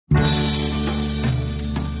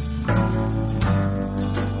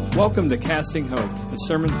Welcome to Casting Hope, a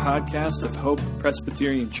sermon podcast of Hope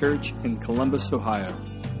Presbyterian Church in Columbus, Ohio.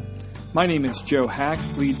 My name is Joe Hack,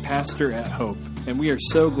 lead pastor at Hope, and we are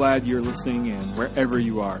so glad you're listening in wherever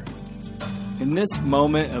you are. In this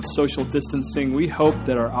moment of social distancing, we hope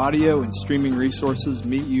that our audio and streaming resources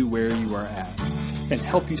meet you where you are at and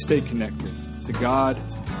help you stay connected to God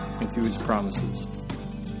and to His promises.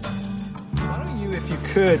 Why don't you, if you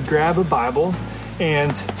could, grab a Bible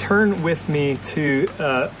and turn with me to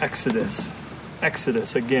Exodus.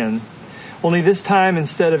 Exodus again. Only this time,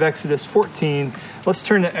 instead of Exodus 14, let's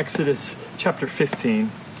turn to Exodus chapter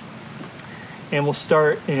 15. And we'll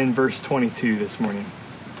start in verse 22 this morning.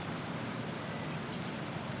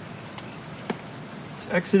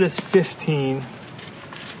 So Exodus 15,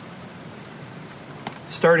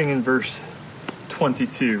 starting in verse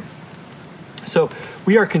 22. So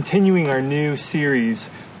we are continuing our new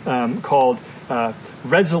series called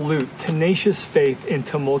Resolute, Tenacious Faith in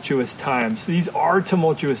Tumultuous Times. These are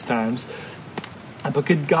tumultuous times, but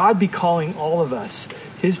could God be calling all of us,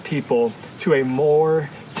 His people, to a more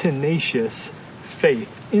tenacious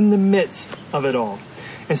faith in the midst of it all?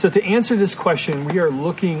 And so to answer this question, we are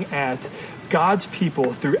looking at God's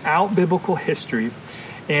people throughout biblical history,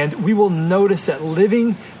 and we will notice that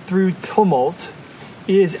living through tumult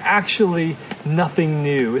is actually nothing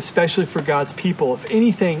new, especially for God's people. If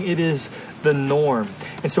anything, it is the norm.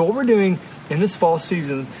 And so what we're doing in this fall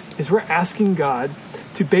season is we're asking God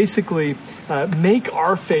to basically make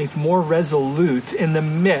our faith more resolute in the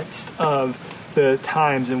midst of the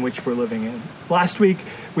times in which we're living in. Last week,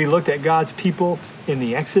 we looked at God's people in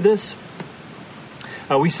the Exodus.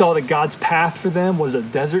 We saw that God's path for them was a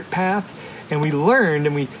desert path. And we learned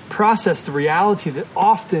and we processed the reality that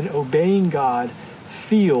often obeying God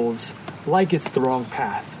feels like it's the wrong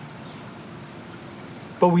path.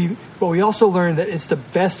 But we also learned that it's the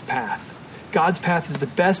best path. God's path is the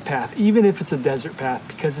best path, even if it's a desert path,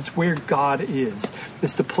 because it's where God is.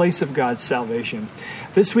 It's the place of God's salvation.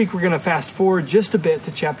 This week, we're going to fast forward just a bit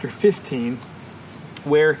to chapter 15,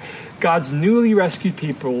 where God's newly rescued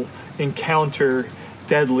people encounter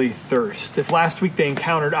deadly thirst. If last week they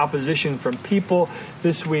encountered opposition from people,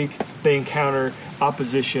 this week they encounter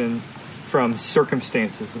opposition from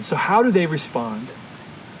circumstances. And so how do they respond?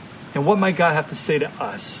 And what might God have to say to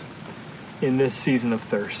us in this season of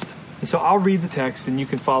thirst? And so I'll read the text and you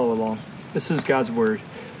can follow along. This is God's word.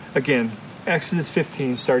 Again, Exodus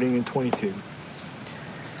 15, starting in 22.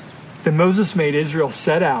 Then Moses made Israel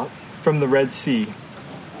set out from the Red Sea,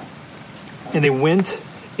 and they went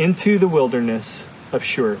into the wilderness of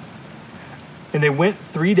Shur. And they went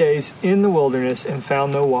 3 days in the wilderness and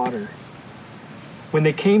found no water. When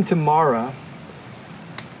they came to Marah,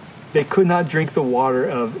 they could not drink the water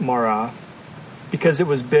of Marah because it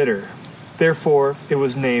was bitter. Therefore, it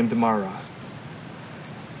was named Marah.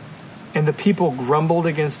 And the people grumbled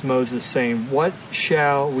against Moses, saying, "What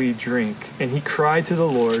shall we drink?" And he cried to the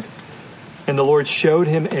Lord, and the Lord showed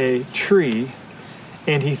him a tree,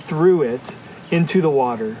 and he threw it into the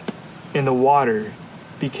water, and the water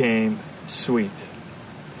became sweet.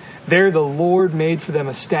 There the Lord made for them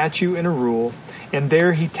a statute and a rule, and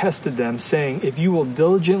there he tested them, saying, "If you will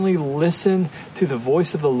diligently listen to the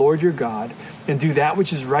voice of the Lord your God, and do that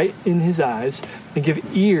which is right in his eyes, and give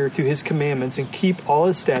ear to his commandments, and keep all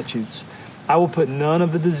his statutes, I will put none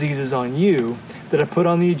of the diseases on you that I put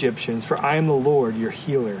on the Egyptians, for I am the Lord your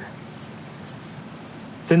healer."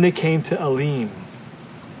 Then they came to Elim,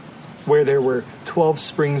 where there were 12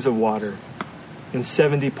 springs of water, and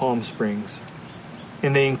 70 palm springs,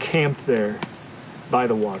 and they encamped there by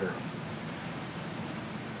the water.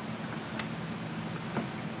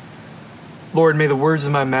 Lord, may the words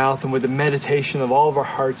of my mouth and with the meditation of all of our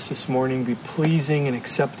hearts this morning be pleasing and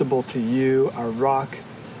acceptable to you, our rock,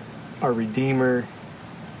 our redeemer,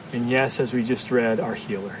 and yes, as we just read, our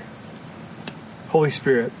healer. Holy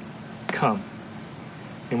Spirit, come.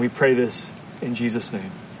 And we pray this in Jesus'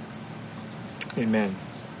 name. Amen.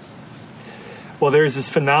 Well, there's this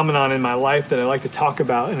phenomenon in my life that I like to talk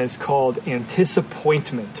about, and it's called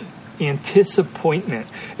anticipantment.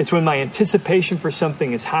 Anticipantment. It's when my anticipation for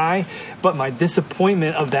something is high, but my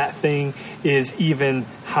disappointment of that thing is even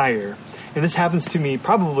higher. And this happens to me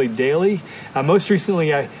probably daily. Most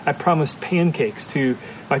recently, I promised pancakes to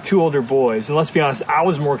my 2 older boys. And let's be honest, I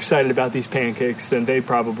was more excited about these pancakes than they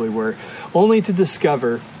probably were, only to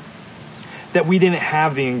discover that we didn't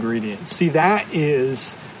have the ingredients. See, that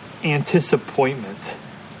is anticipantment.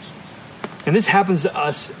 And this happens to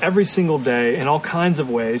us every single day in all kinds of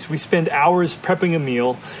ways. We spend hours prepping a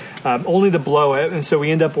meal only to blow it, and so we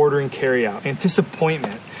end up ordering carryout.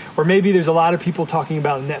 Anticipantment. Or maybe there's a lot of people talking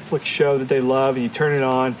about a Netflix show that they love, and you turn it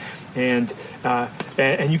on, and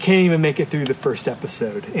you can't even make it through the first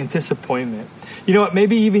episode. Disappointment. You know what?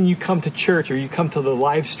 Maybe even you come to church or you come to the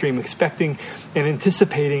live stream expecting and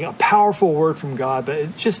anticipating a powerful word from God, but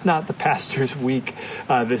it's just not the pastor's week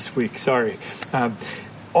this week. Sorry.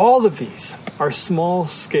 All of these are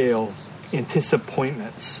small-scale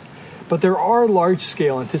disappointments, but there are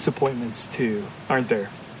large-scale disappointments too, aren't there?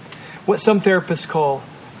 What some therapists call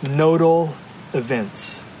nodal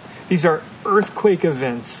events. These are earthquake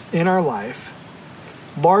events in our life,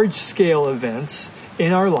 large-scale events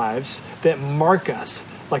in our lives that mark us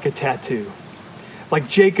like a tattoo. Like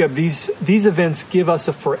Jacob, these events give us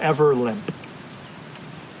a forever limp.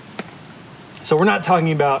 So we're not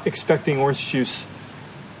talking about expecting orange juice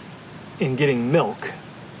and getting milk.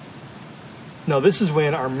 No, this is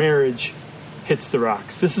when our marriage hits the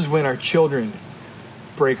rocks. This is when our children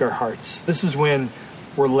break our hearts. This is when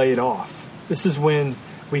we're laid off. This is when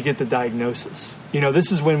we get the diagnosis.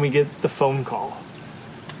 This is when we get the phone call.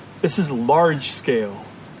 This is large scale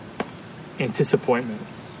disappointment.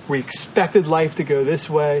 We expected life to go this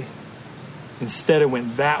way. Instead, it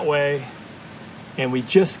went that way. And we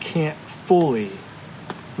just can't fully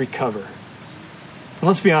recover. And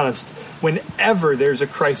let's be honest, whenever there's a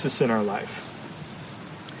crisis in our life,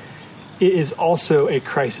 it is also a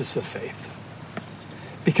crisis of faith.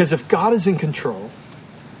 Because if God is in control,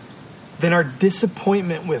 then our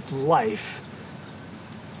disappointment with life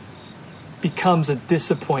becomes a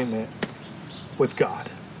disappointment with God.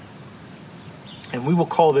 And we will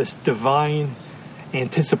call this divine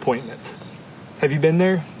disappointment. Have you been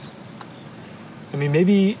there?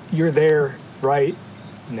 Maybe you're there right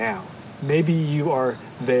now. Maybe you are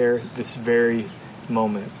there this very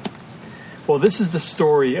moment. Well, this is the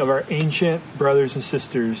story of our ancient brothers and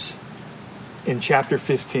sisters in chapter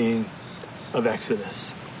 15 of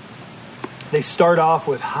Exodus. They start off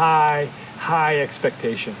with high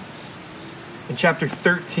expectation. In chapter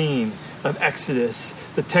 13 of Exodus,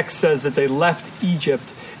 the text says that they left Egypt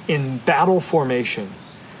in battle formation.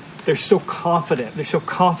 They're so confident. They're so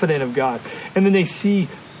confident of God. And then they see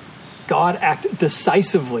God act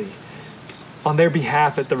decisively on their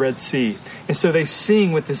behalf at the Red Sea. And so they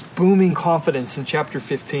sing with this booming confidence in chapter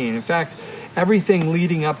 15. In fact, everything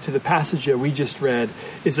leading up to the passage that we just read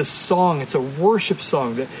is a song. It's a worship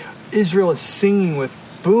song that Israel is singing with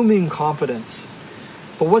booming confidence.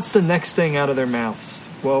 But what's the next thing out of their mouths?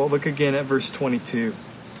 Well, look again at verse 22.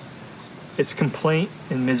 It's complaint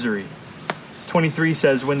and misery. 23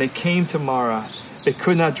 says, when they came to Marah, they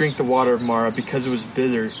could not drink the water of Marah because it was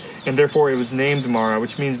bitter, and therefore it was named Marah,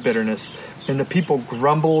 which means bitterness. And the people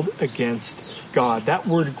grumbled against God. That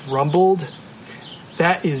word grumbled,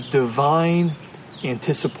 that is divine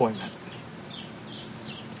disappointment.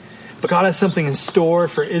 But God has something in store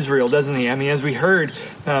for Israel, doesn't he? As we heard,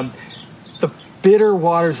 the bitter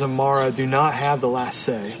waters of Marah do not have the last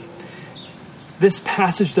say. This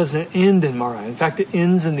passage doesn't end in Marah. In fact, it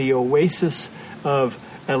ends in the Oasis of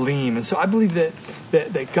Elim. And so I believe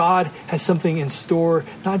that God has something in store,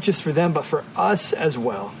 not just for them, but for us as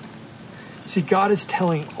well. See, God is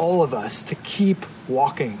telling all of us to keep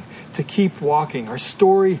walking, to keep walking. Our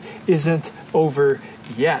story isn't over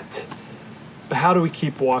yet. But how do we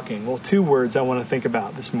keep walking? Well, 2 words I want to think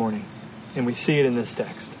about this morning, and we see it in this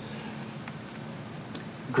text.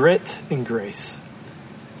 Grit and grace.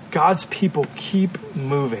 God's people keep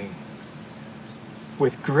moving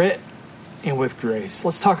with grit and with grace.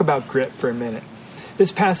 Let's talk about grit for a minute.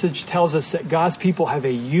 This passage tells us that God's people have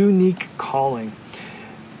a unique calling.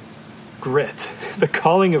 Grit, the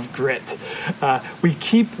calling of grit. We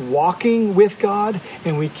keep walking with God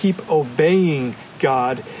and we keep obeying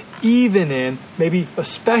God, even in, maybe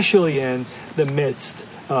especially in, the midst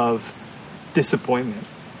of disappointment.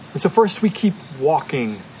 And so first we keep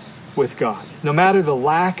walking with God, no matter the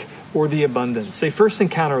lack or the abundance. They first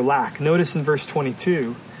encounter lack. Notice in verse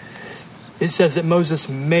 22, it says that Moses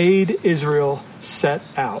made Israel set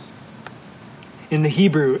out. In the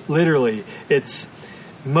Hebrew, literally, it's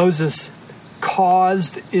Moses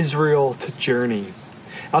caused Israel to journey.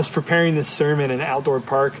 I was preparing this sermon in an outdoor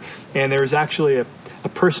park, and there was actually a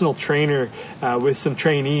personal trainer with some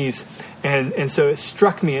trainees. And so it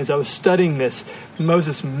struck me as I was studying this,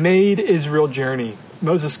 Moses made Israel journey.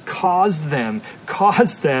 Moses caused them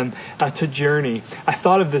to journey. I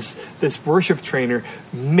thought of this worship trainer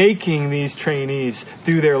making these trainees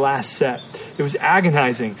do their last set. It was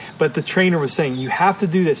agonizing, but the trainer was saying, you have to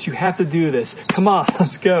do this, you have to do this. Come on,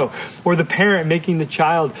 let's go. Or the parent making the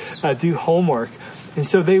child do homework. And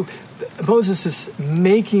so Moses is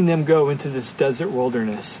making them go into this desert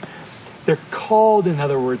wilderness. They're called, in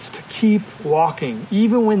other words, to keep walking,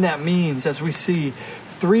 even when that means, as we see,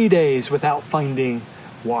 3 days without finding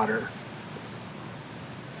water.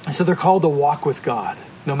 And so they're called to walk with God,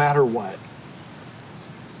 no matter what,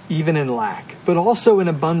 even in lack, but also in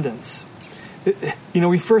abundance.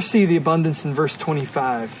 We first see the abundance in verse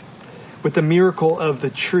 25 with the miracle of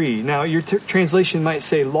the tree. Now, your translation might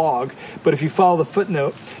say log, but if you follow the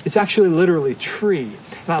footnote, it's actually literally tree.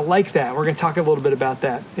 And I like that. We're going to talk a little bit about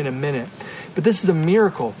that in a minute. But this is a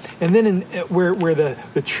miracle. And then where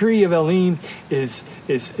the tree of Elim is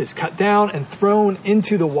cut down and thrown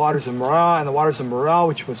into the waters of Marah, and the waters of Marah,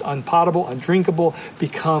 which was unpotable, undrinkable,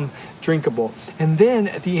 become drinkable. And then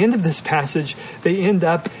at the end of this passage, they end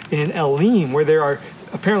up in Elim, where there are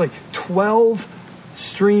apparently 12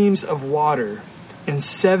 streams of water and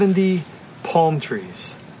 70 palm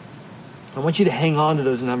trees. I want you to hang on to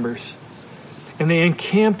those numbers. And they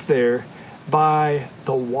encamp there by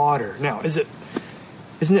the water. Now, isn't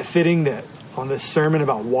it fitting that on this sermon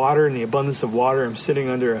about water and the abundance of water, I'm sitting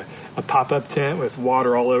under a pop-up tent with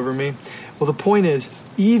water all over me? Well, the point is,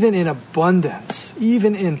 even in abundance,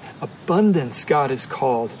 God is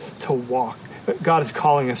called to walk. God is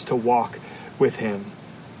calling us to walk with him.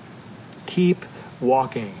 Keep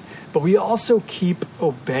walking. But we also keep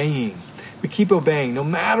obeying. We keep obeying no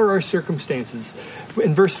matter our circumstances.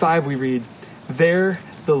 In verse 5 we read, "There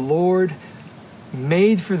the Lord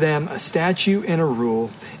made for them a statute and a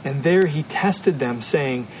rule, and there he tested them,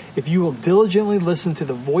 saying, if you will diligently listen to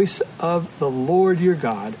the voice of the Lord your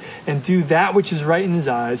God, and do that which is right in his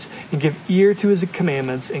eyes, and give ear to his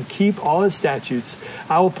commandments, and keep all his statutes,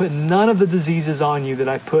 I will put none of the diseases on you that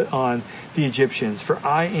I put on the Egyptians, for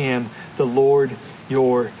I am the Lord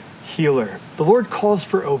your healer." The Lord calls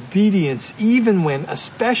for obedience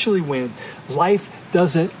especially when life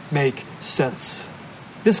doesn't make sense.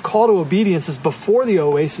 This call to obedience is before the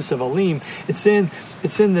Oasis of Elim. It's in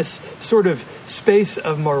this sort of space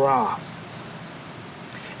of Marah.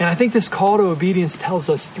 And I think this call to obedience tells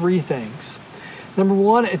us three things. Number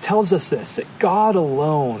one, it tells us this, that God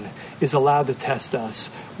alone is allowed to test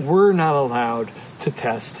us. We're not allowed to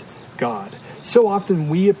test God. So often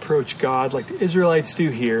we approach God like the Israelites do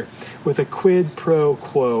here with a quid pro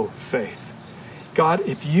quo faith. God,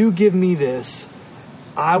 if you give me this,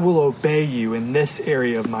 I will obey you in this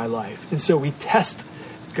area of my life. And so we test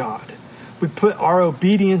God. We put our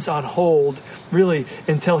obedience on hold, really,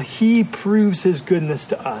 until he proves his goodness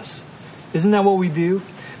to us. Isn't that what we do?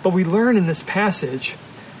 But we learn in this passage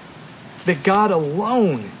that God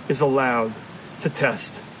alone is allowed to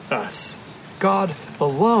test us. God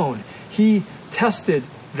alone. He tested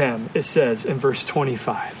them, it says in verse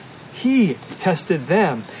 25. He tested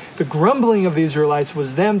them. The grumbling of the Israelites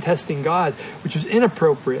was them testing God, which was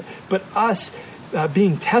inappropriate. But us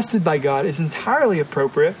being tested by God is entirely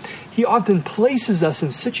appropriate. He often places us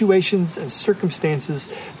in situations and circumstances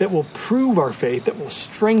that will prove our faith, that will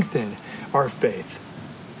strengthen our faith.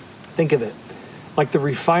 Think of it like the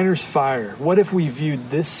refiner's fire. What if we viewed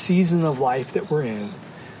this season of life that we're in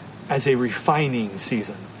as a refining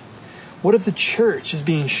season? What if the church is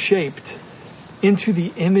being shaped into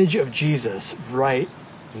the image of Jesus right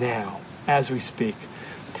now as we speak?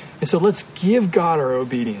 And so let's give God our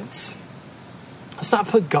obedience. Let's not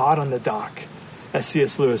put God on the dock, as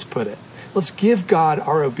C.S. Lewis put it. Let's give God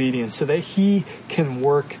our obedience so that he can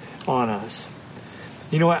work on us.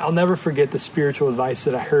 You know what? I'll never forget the spiritual advice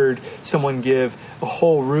that I heard someone give a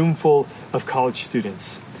whole room full of college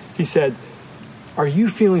students. He said, "Are you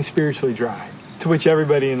feeling spiritually dry?" To which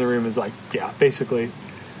everybody in the room is like, "Yeah, basically." And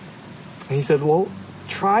he said, "Well,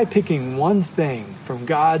 try picking one thing from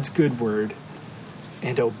God's good word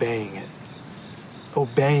and obeying it."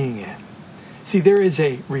 Obeying it. See, there is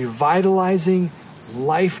a revitalizing,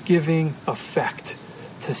 life-giving effect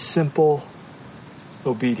to simple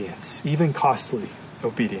obedience, even costly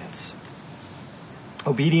obedience.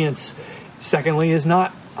 Obedience, secondly, is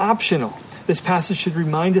not optional. This passage should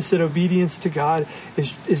remind us that obedience to God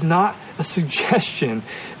is not a suggestion.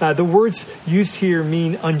 The words used here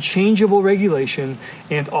mean unchangeable regulation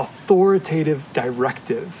and authoritative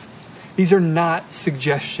directive. These are not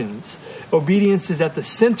suggestions. Obedience is at the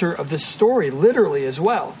center of this story, literally as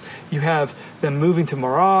well. You have them moving to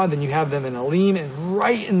Marah, then you have them in Elim, and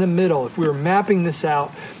right in the middle, if we were mapping this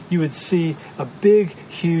out, you would see a big,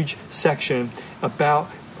 huge section about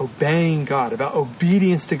obeying God, about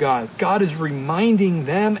obedience to God. God is reminding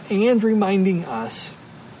them and reminding us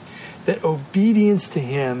that obedience to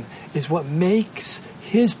him is what makes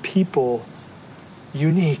his people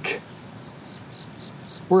unique.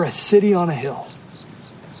 We're a city on a hill.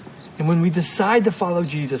 And when we decide to follow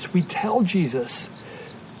Jesus, we tell Jesus,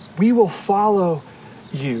 we will follow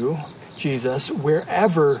you Jesus,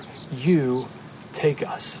 wherever you take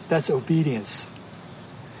us. That's obedience.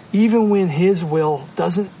 Even when his will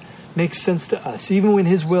doesn't make sense to us, even when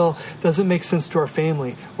his will doesn't make sense to our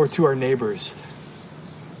family or to our neighbors,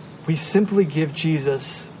 we simply give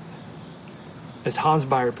Jesus, as Hans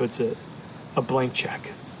Beyer puts it, a blank check,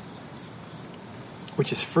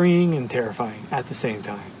 which is freeing and terrifying at the same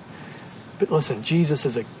time. But listen, Jesus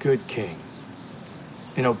is a good king,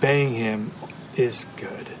 and obeying him is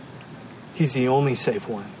good. He's the only safe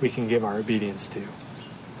one we can give our obedience to.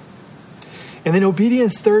 And then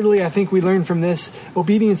obedience, thirdly, I think we learn from this,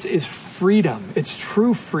 obedience is freedom. It's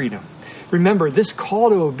true freedom. Remember, this call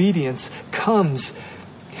to obedience comes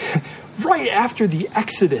right after the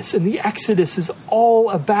Exodus. And the Exodus is all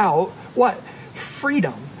about what?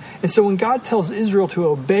 Freedom. And so when God tells Israel to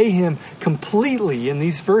obey him completely in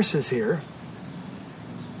these verses here,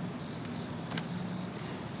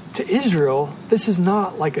 to Israel, this is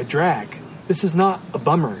not like a drag. This is not a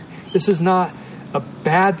bummer. This is not a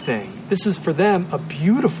bad thing. This is for them a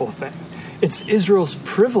beautiful thing. It's Israel's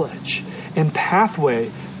privilege and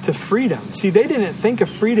pathway to freedom. See, they didn't think of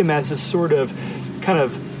freedom as a sort of kind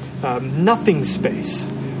of nothing space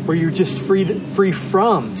where you're just free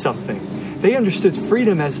from something. They understood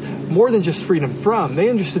freedom as more than just freedom from. They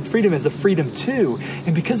understood freedom as a freedom to.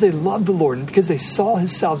 And because they loved the Lord and because they saw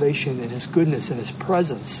his salvation and his goodness and his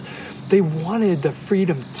presence, they wanted the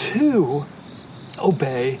freedom to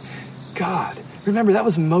obey God. Remember, that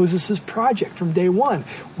was Moses' project from day one.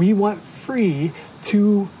 We want free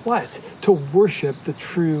to what? To worship the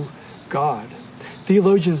true God.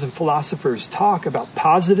 Theologians and philosophers talk about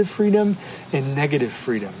positive freedom and negative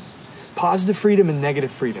freedom. Positive freedom and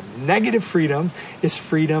negative freedom. Negative freedom is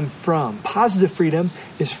freedom from. Positive freedom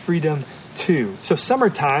is freedom to. So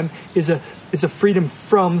summertime is a freedom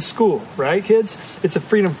from school, right, kids? It's a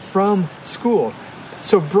freedom from school.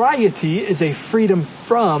 Sobriety is a freedom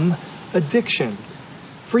from addiction.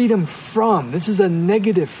 Freedom from. This is a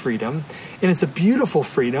negative freedom, and it's a beautiful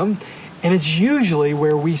freedom, and it's usually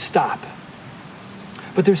where we stop.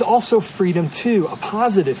 But there's also freedom to, a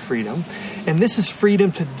positive freedom, and this is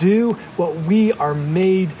freedom to do what we are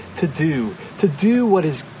made to do what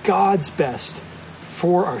is God's best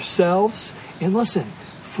for ourselves, and listen,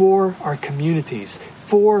 for our communities,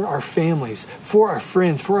 for our families, for our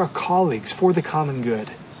friends, for our colleagues, for the common good.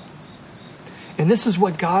 And this is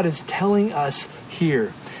what God is telling us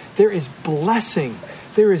here. There is blessing.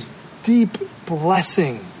 There is deep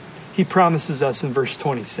blessing, he promises us in verse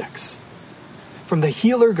 26. From the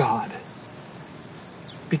healer God.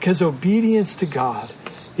 Because obedience to God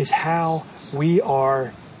is how we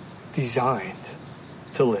are designed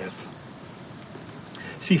to live.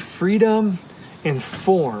 See, freedom and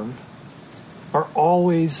form are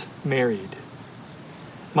always married.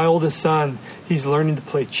 My oldest son, he's learning to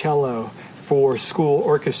play cello for school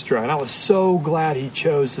orchestra. And I was so glad he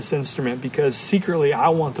chose this instrument because secretly I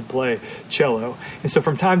want to play cello. And so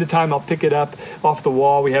from time to time, I'll pick it up off the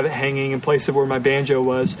wall. We have it hanging in place of where my banjo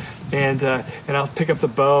was. And I'll pick up the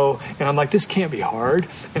bow and I'm like, this can't be hard.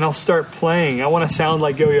 And I'll start playing. I want to sound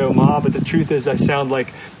like Yo-Yo Ma, but the truth is I sound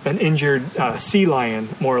like an injured sea lion,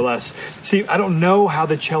 more or less. See, I don't know how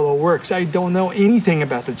the cello works. I don't know anything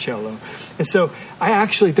about the cello. And so I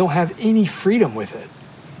actually don't have any freedom with it.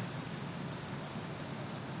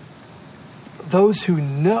 Those who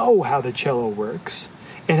know how the cello works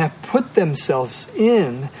and have put themselves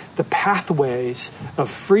in the pathways of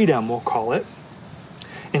freedom, we'll call it,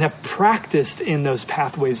 and have practiced in those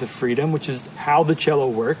pathways of freedom, which is how the cello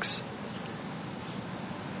works,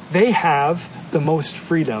 they have the most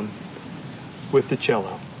freedom with the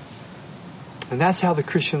cello. And that's how the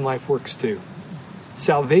Christian life works too.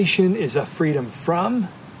 Salvation is a freedom from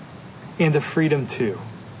and a freedom to.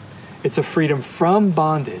 It's a freedom from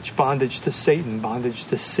bondage, bondage to Satan, bondage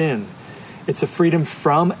to sin. It's a freedom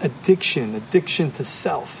from addiction, addiction to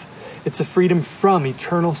self. It's a freedom from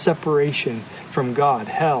eternal separation from God,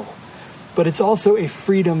 hell. But it's also a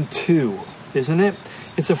freedom to, isn't it?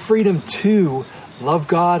 It's a freedom to love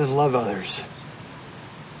God and love others.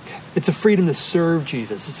 It's a freedom to serve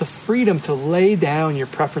Jesus. It's a freedom to lay down your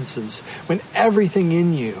preferences when everything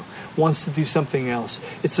in you wants to do something else.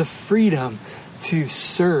 It's a freedom to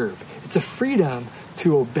serve. It's a freedom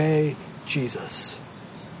to obey Jesus.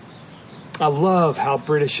 I love how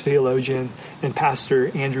British theologian and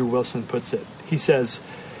pastor Andrew Wilson puts it. He says,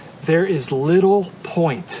 there is little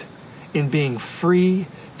point in being free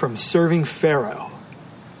from serving Pharaoh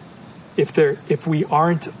if we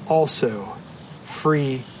aren't also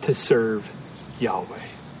free to serve Yahweh.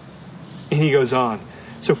 And he goes on.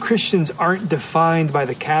 So Christians aren't defined by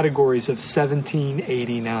the categories of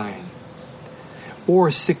 1789. or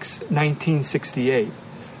 1968,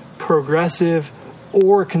 progressive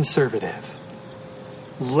or conservative,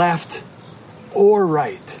 left or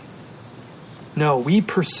right. No, we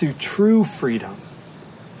pursue true freedom.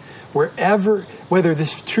 Whether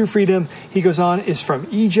this true freedom, he goes on, is from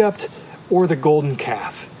Egypt or the golden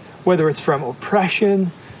calf, whether it's from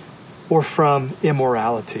oppression or from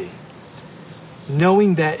immorality.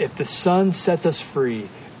 Knowing that if the Son sets us free,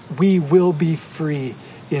 we will be free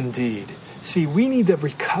indeed. See, we need to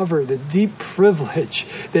recover the deep privilege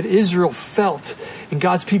that Israel felt and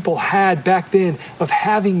God's people had back then of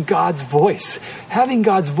having God's voice. Having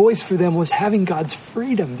God's voice for them was having God's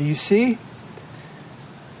freedom. Do you see?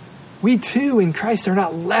 We too in Christ are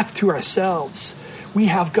not left to ourselves. We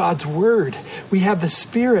have God's word. We have the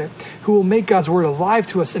Spirit who will make God's word alive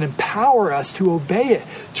to us and empower us to obey it.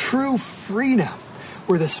 True freedom.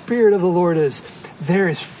 Where the Spirit of the Lord is, there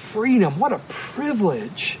is freedom. What a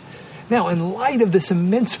privilege. Now, in light of this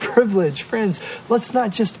immense privilege, friends, let's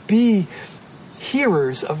not just be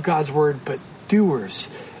hearers of God's word, but doers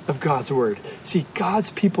of God's word. See, God's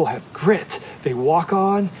people have grit. They walk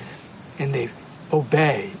on and they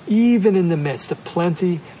obey, even in the midst of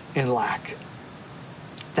plenty and lack.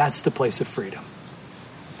 That's the place of freedom.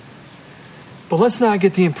 But let's not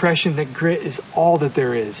get the impression that grit is all that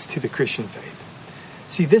there is to the Christian faith.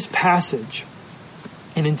 See, this passage,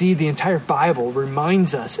 and indeed the entire Bible,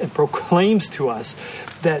 reminds us and proclaims to us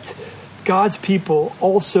that God's people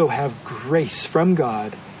also have grace from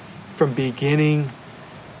God from beginning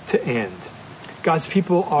to end. God's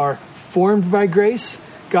people are formed by grace,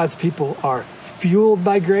 God's people are fueled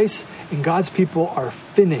by grace, and God's people are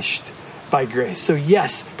finished by grace. So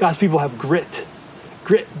yes, God's people have grit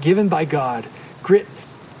given by God, grit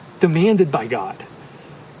demanded by God,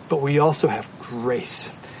 but we also have grace.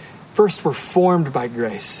 First, we're formed by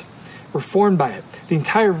grace. We're formed by it. The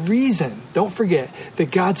entire reason, don't forget,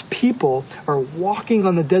 that God's people are walking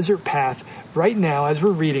on the desert path right now as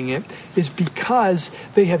we're reading it is because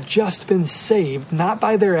they have just been saved, not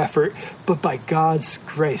by their effort, but by God's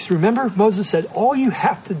grace. Remember, Moses said, all you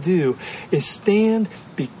have to do is stand,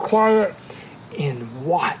 be quiet, and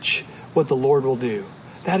watch what the Lord will do.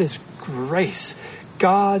 That is grace.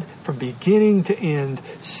 God, from beginning to end,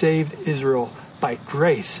 saved Israel by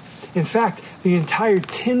grace. In fact, the entire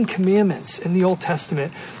 10 Commandments in the Old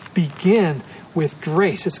Testament begin with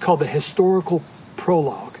grace. It's called the historical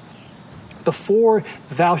prologue. Before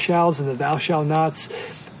thou shalls and the thou shalt nots,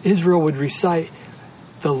 Israel would recite,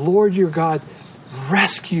 the Lord your God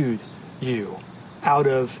rescued you out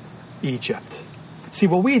of Egypt. See,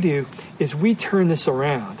 what we do is we turn this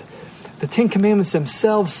around. The 10 Commandments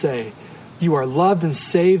themselves say, you are loved and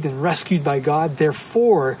saved and rescued by God.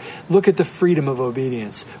 Therefore, look at the freedom of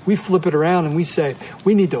obedience. We flip it around and we say,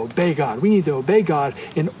 we need to obey God. We need to obey God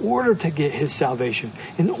in order to get his salvation,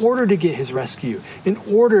 in order to get his rescue, in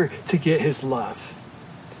order to get his love.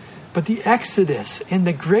 But the Exodus and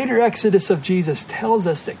the greater Exodus of Jesus tells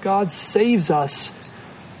us that God saves us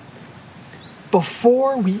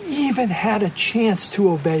before we even had a chance to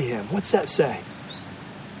obey him. What's that say?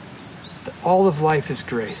 That all of life is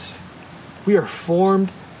grace. We are formed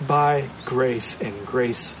by grace and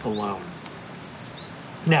grace alone.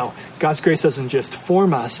 Now, God's grace doesn't just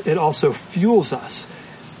form us, it also fuels us.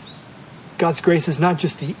 God's grace is not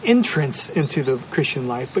just the entrance into the Christian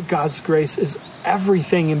life, but God's grace is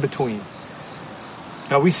everything in between.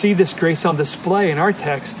 Now, we see this grace on display in our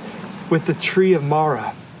text with the tree of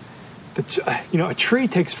Marah. A tree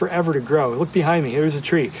takes forever to grow. Look behind me. Here's a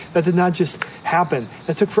tree. That did not just happen.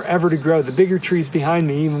 That took forever to grow. The bigger trees behind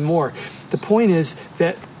me, even more. The point is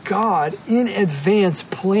that God, in advance,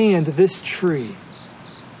 planned this tree.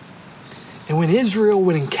 And when Israel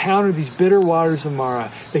would encounter these bitter waters of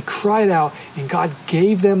Marah, they cried out, and God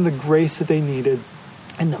gave them the grace that they needed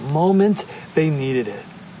in the moment they needed it.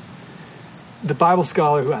 The Bible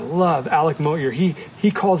scholar who I love, Alec Moyer,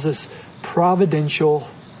 he calls this providential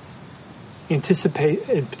I'm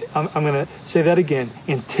going to say that again.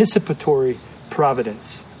 Anticipatory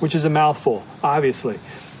providence, which is a mouthful, obviously.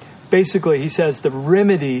 Basically, he says the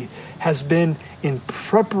remedy has been in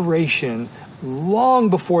preparation long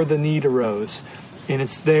before the need arose, and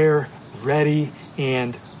it's there, ready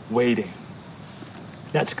and waiting.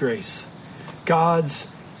 That's grace. God's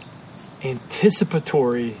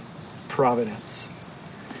anticipatory providence.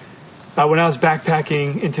 When I was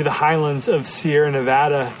backpacking into the highlands of Sierra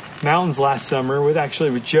Nevada mountains last summer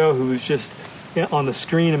with Joe, who was just on the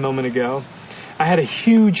screen a moment ago, I had a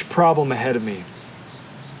huge problem ahead of me.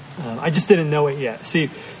 I just didn't know it yet.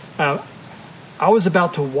 See, I was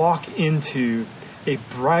about to walk into a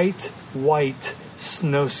bright white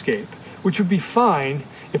snowscape, which would be fine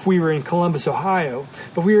if we were in Columbus, Ohio,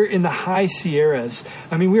 but we were in the high Sierras.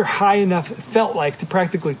 I mean, we were high enough, it felt like, to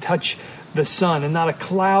practically touch the sun and not a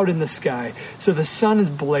cloud in the sky. So the sun is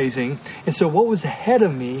blazing. And so what was ahead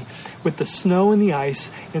of me with the snow and the ice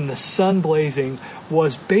and the sun blazing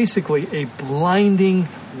was basically a blinding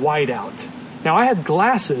whiteout. Now, I had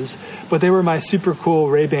glasses, but they were my super cool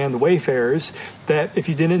Ray-Ban Wayfarers that, if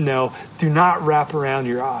you didn't know, do not wrap around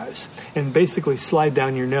your eyes and basically slide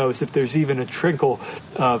down your nose if there's even a trickle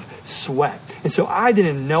of sweat. And so I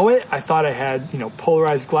didn't know it. I thought I had,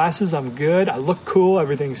 polarized glasses. I'm good. I look cool.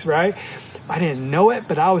 Everything's right. I didn't know it,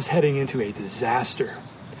 but I was heading into a disaster.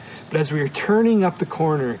 But as we were turning up the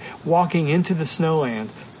corner, walking into the snowland,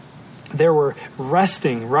 there were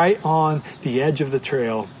resting right on the edge of the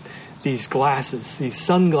trail these glasses, these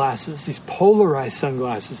sunglasses, these polarized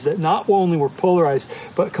sunglasses that not only were polarized,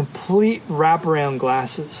 but complete wraparound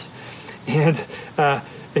glasses. And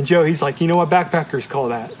Joe, he's like, you know what backpackers call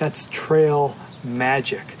that? That's trail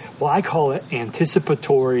magic. Well, I call it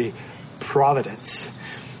anticipatory providence.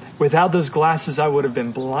 Without those glasses, I would have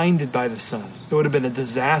been blinded by the sun. It would have been a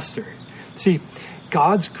disaster. See,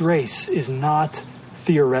 God's grace is not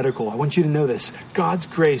theoretical. I want you to know this. God's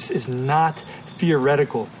grace is not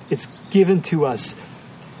theoretical. It's given to us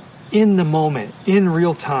in the moment, in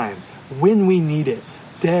real time, when we need it,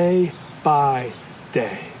 day by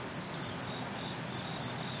day.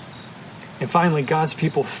 And finally, God's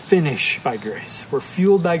people finish by grace. We're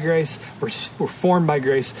fueled by grace, we're formed by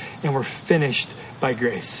grace, and we're finished by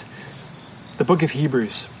grace. The book of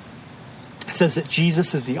Hebrews says that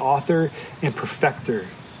Jesus is the author and perfecter,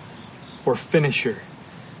 or finisher,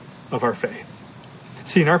 of our faith.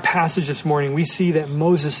 See, in our passage this morning, we see that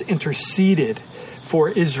Moses interceded for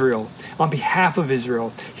Israel, on behalf of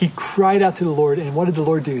Israel. He cried out to the Lord, and what did the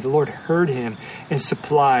Lord do? The Lord heard him and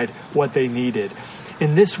supplied what they needed.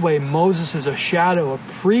 In this way, Moses is a shadow, a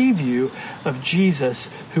preview of Jesus,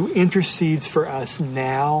 who intercedes for us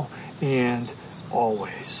now and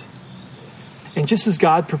always. And just as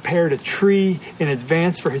God prepared a tree in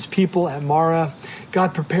advance for his people at Marah,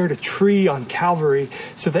 God prepared a tree on Calvary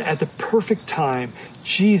so that at the perfect time,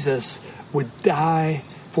 Jesus would die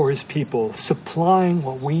for his people, supplying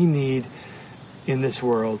what we need in this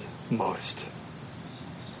world most.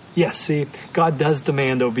 Yes, see, God does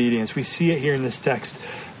demand obedience. We see it here in this text.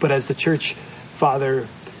 But as the church father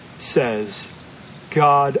says,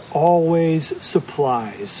 God always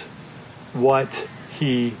supplies what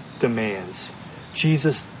he demands.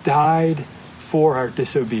 Jesus died for our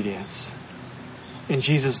disobedience. And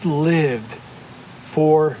Jesus lived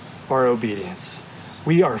for our obedience.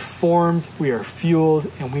 We are formed, we are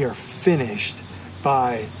fueled, and we are finished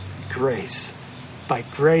by grace. By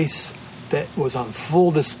grace that was on full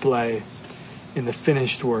display in the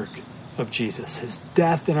finished work of Jesus. His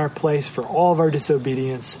death in our place for all of our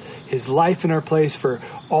disobedience. His life in our place for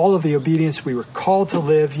all of the obedience we were called to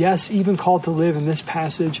live. Yes, even called to live in this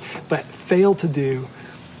passage, but failed to do.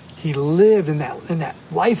 He lived in that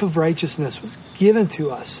life of righteousness was given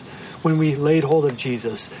to us when we laid hold of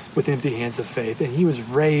Jesus with empty hands of faith. And he was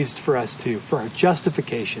raised for us too, for our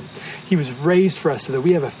justification. He was raised for us so that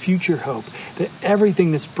we have a future hope that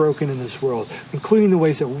everything that's broken in this world, including the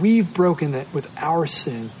ways that we've broken it with our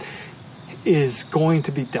sin, is going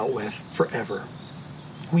to be dealt with forever.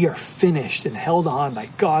 We are finished and held on by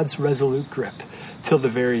God's resolute grip till the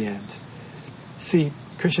very end. See,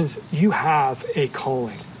 Christians, you have a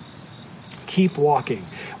calling. Keep walking.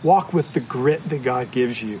 Walk with the grit that God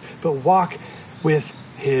gives you, but walk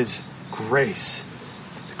with his grace.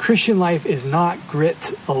 The Christian life is not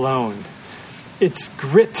grit alone. It's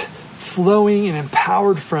grit flowing and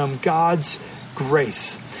empowered from God's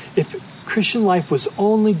grace. If Christian life was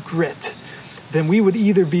only grit, then we would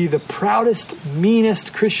either be the proudest,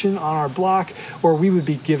 meanest Christian on our block, or we would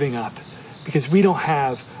be giving up because we don't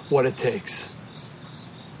have what it takes.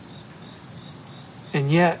 And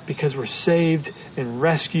yet, because we're saved and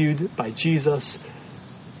rescued by Jesus,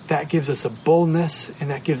 that gives us a boldness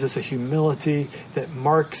and that gives us a humility that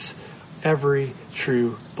marks every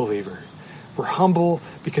true believer. We're humble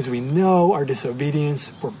because we know our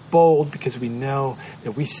disobedience. We're bold because we know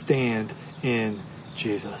that we stand in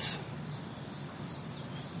Jesus.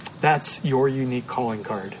 That's your unique calling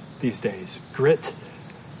card these days. Grit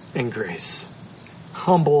and grace.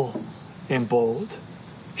 Humble and bold.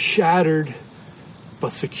 Shattered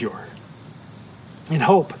but secure. In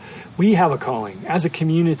Hope, we have a calling as a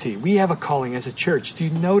community. We have a calling as a church. Do you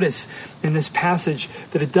notice in this passage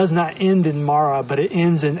that it does not end in Marah, but it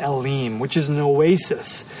ends in Elim, which is an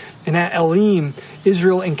oasis. And at Elim,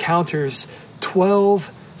 Israel encounters 12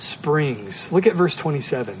 springs. Look at verse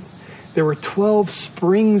 27. There were 12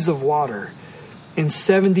 springs of water and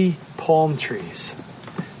 70 palm trees.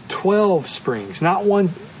 12 springs, not one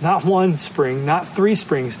spring, not 3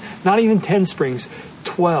 springs, not even 10 springs,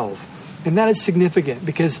 12. And that is significant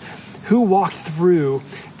because who walked through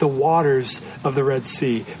the waters of the Red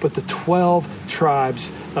Sea but the 12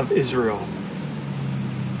 tribes of Israel?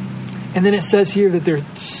 And then it says here that there's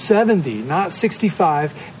 70, not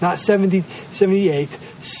 65, not 70, 78,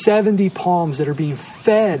 70 palms that are being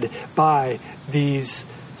fed by these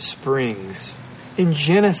springs. In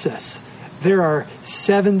Genesis, there are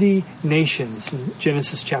 70 nations in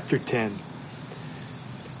Genesis chapter 10.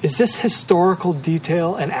 Is this historical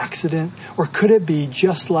detail an accident, or could it be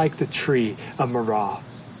just like the tree of Marah,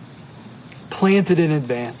 planted in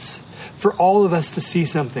advance for all of us to see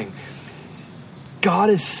something? God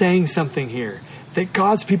is saying something here, that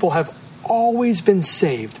God's people have always been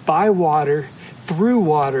saved by water, through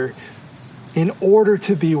water, in order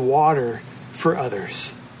to be water for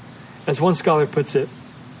others. As one scholar puts it,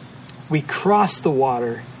 we cross the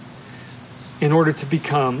water in order to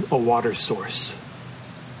become a water source.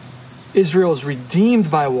 Israel is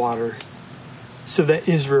redeemed by water so that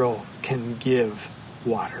Israel can give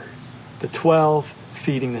water. The 12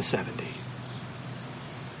 feeding the 70.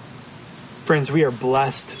 Friends, we are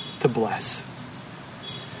blessed to bless.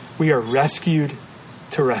 We are rescued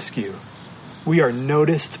to rescue. We are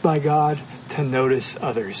noticed by God to notice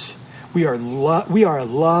others. We are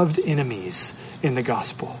loved enemies in the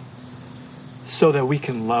gospel so that we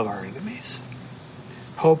can love our enemies.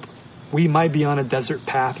 Hope, we might be on a desert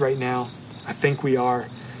path right now. I think we are.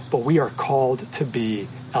 But we are called to be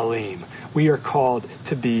Elim. We are called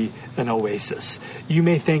to be an oasis. You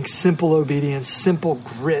may think simple obedience, simple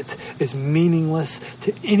grit is meaningless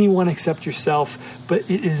to anyone except yourself, but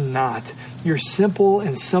it is not. Your simple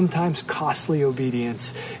and sometimes costly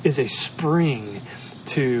obedience is a spring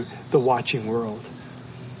to the watching world.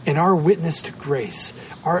 And our witness to grace,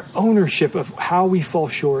 our ownership of how we fall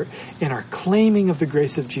short, and our claiming of the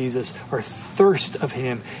grace of Jesus, our thirst of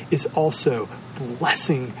Him, is also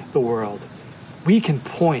blessing the world. We can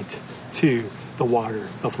point to the water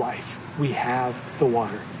of life. We have the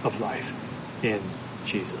water of life in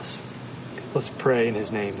Jesus. Let's pray in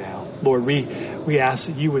His name now. Lord, we ask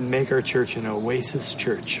that You would make our church an Oasis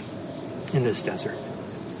Church in this desert.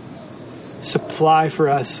 Supply for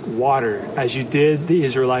us water as You did the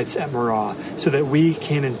Israelites at Marah, so that we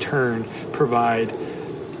can in turn provide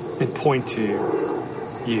and point to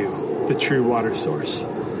You, the true water source.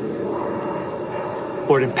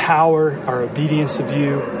 Lord, empower our obedience of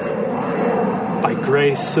You by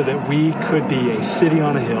grace so that we could be a city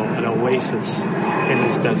on a hill, an oasis in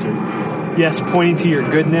this desert. Yes, pointing to Your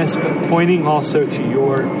goodness, but pointing also to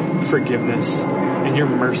Your forgiveness and Your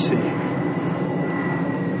mercy,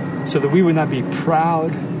 so that we would not be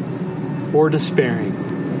proud or despairing,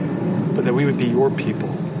 but that we would be Your people,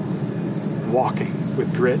 walking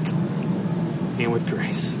with grit and with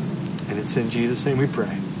grace. And it's in Jesus' name we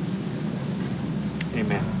pray.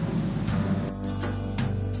 Amen.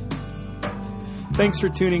 Thanks for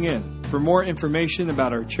tuning in. For more information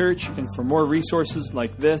about our church and for more resources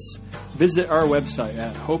like this, visit our website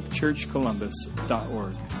at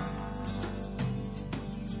hopechurchcolumbus.org.